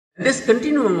This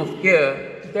continuum of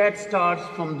care that starts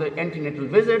from the antenatal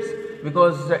visits,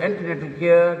 because the antenatal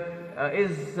care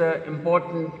is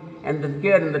important, and the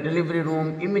care in the delivery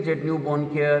room, immediate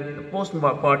newborn care, the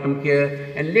postpartum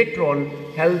care, and later on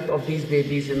health of these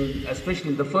babies,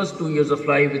 especially in the first 2 years of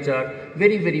life, which are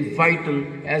very, very vital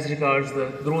as regards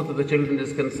the growth of the children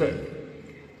is concerned.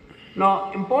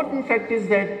 Now, important fact is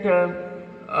that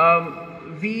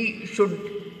we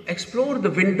should explore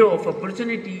the window of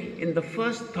opportunity in the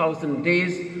first 1,000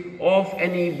 days of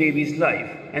any baby's life,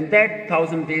 and that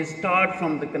 1,000 days start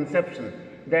from the conception.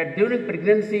 That during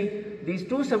pregnancy, these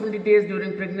 270 days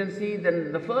during pregnancy,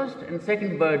 then the first and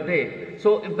second birthday.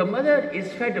 So if the mother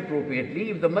is fed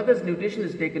appropriately, if the mother's nutrition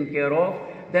is taken care of,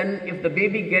 then if the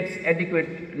baby gets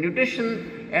adequate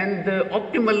nutrition and the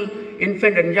optimal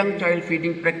infant and young child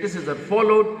feeding practices are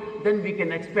followed, then we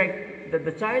can expect that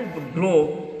the child would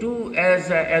grow to as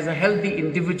a healthy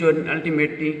individual and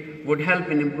ultimately would help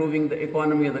in improving the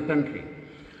economy of the country.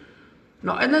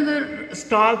 Now, another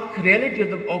stark reality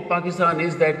of Pakistan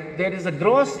is that there is a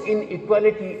gross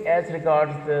inequality as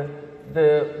regards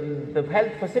the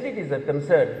health facilities are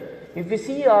concerned. If we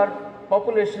see our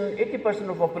population, 80%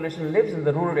 of population lives in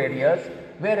the rural areas,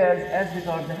 whereas as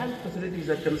regards the health facilities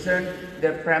are concerned, they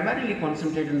are primarily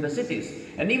concentrated in the cities.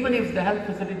 And even if the health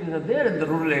facilities are there in the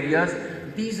rural areas,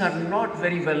 these are not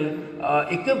very well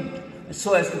equipped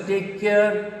so as to take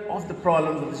care of the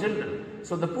problems of the children.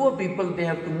 So the poor people, they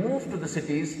have to move to the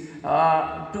cities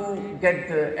to get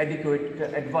the adequate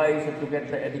advice and to get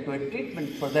the adequate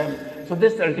treatment for them. So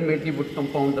this ultimately would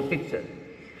compound the picture.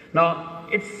 Now,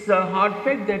 it's a hard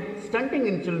fact that stunting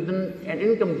in children and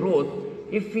income growth,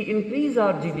 if we increase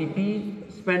our GDP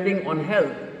spending on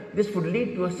health, this would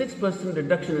lead to a 6%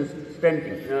 reduction in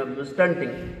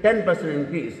stunting, 10%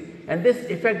 increase. And this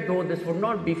effect, though this would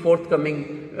not be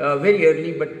forthcoming very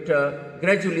early, but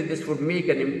gradually this would make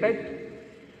an impact.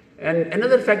 And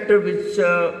another factor which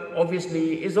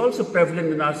obviously is also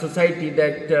prevalent in our society,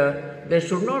 that there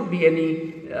should not be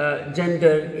any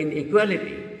gender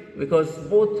inequality, because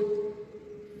both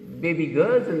baby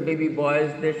girls and baby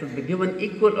boys, they should be given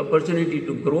equal opportunity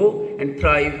to grow and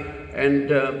thrive. And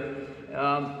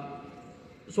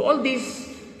so all these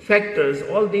factors,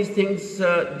 all these things,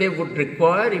 they would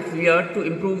require, if we are to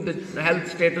improve the health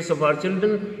status of our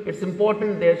children, it's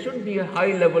important there should be a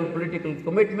high level political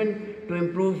commitment to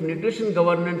improve nutrition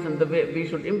governance, and the way we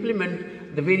should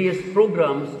implement the various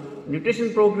programs,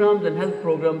 nutrition programs and health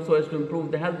programs, so as to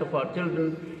improve the health of our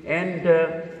children.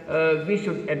 And we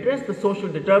should address the social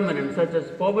determinants such as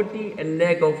poverty and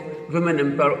lack of women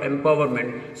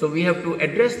empowerment. So we have to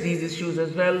address these issues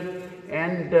as well,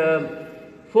 and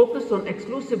focus on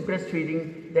exclusive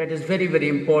breastfeeding. That is very, very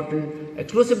important.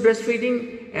 Exclusive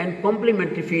breastfeeding and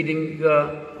complementary feeding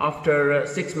after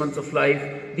 6 months of life.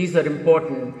 These are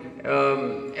important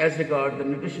as regards the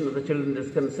nutrition of the children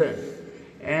is concerned.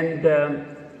 And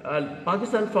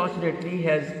Pakistan fortunately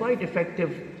has quite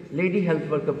effective lady health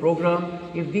worker program.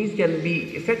 If these can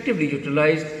be effectively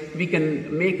utilized, we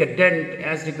can make a dent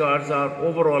as regards our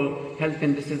overall health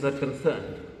indices are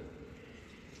concerned.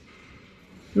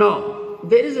 Now,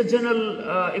 there is a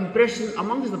general impression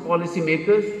amongst the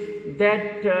policymakers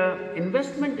that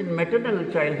investment in maternal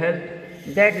and child health,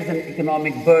 that is an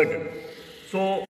economic burden. So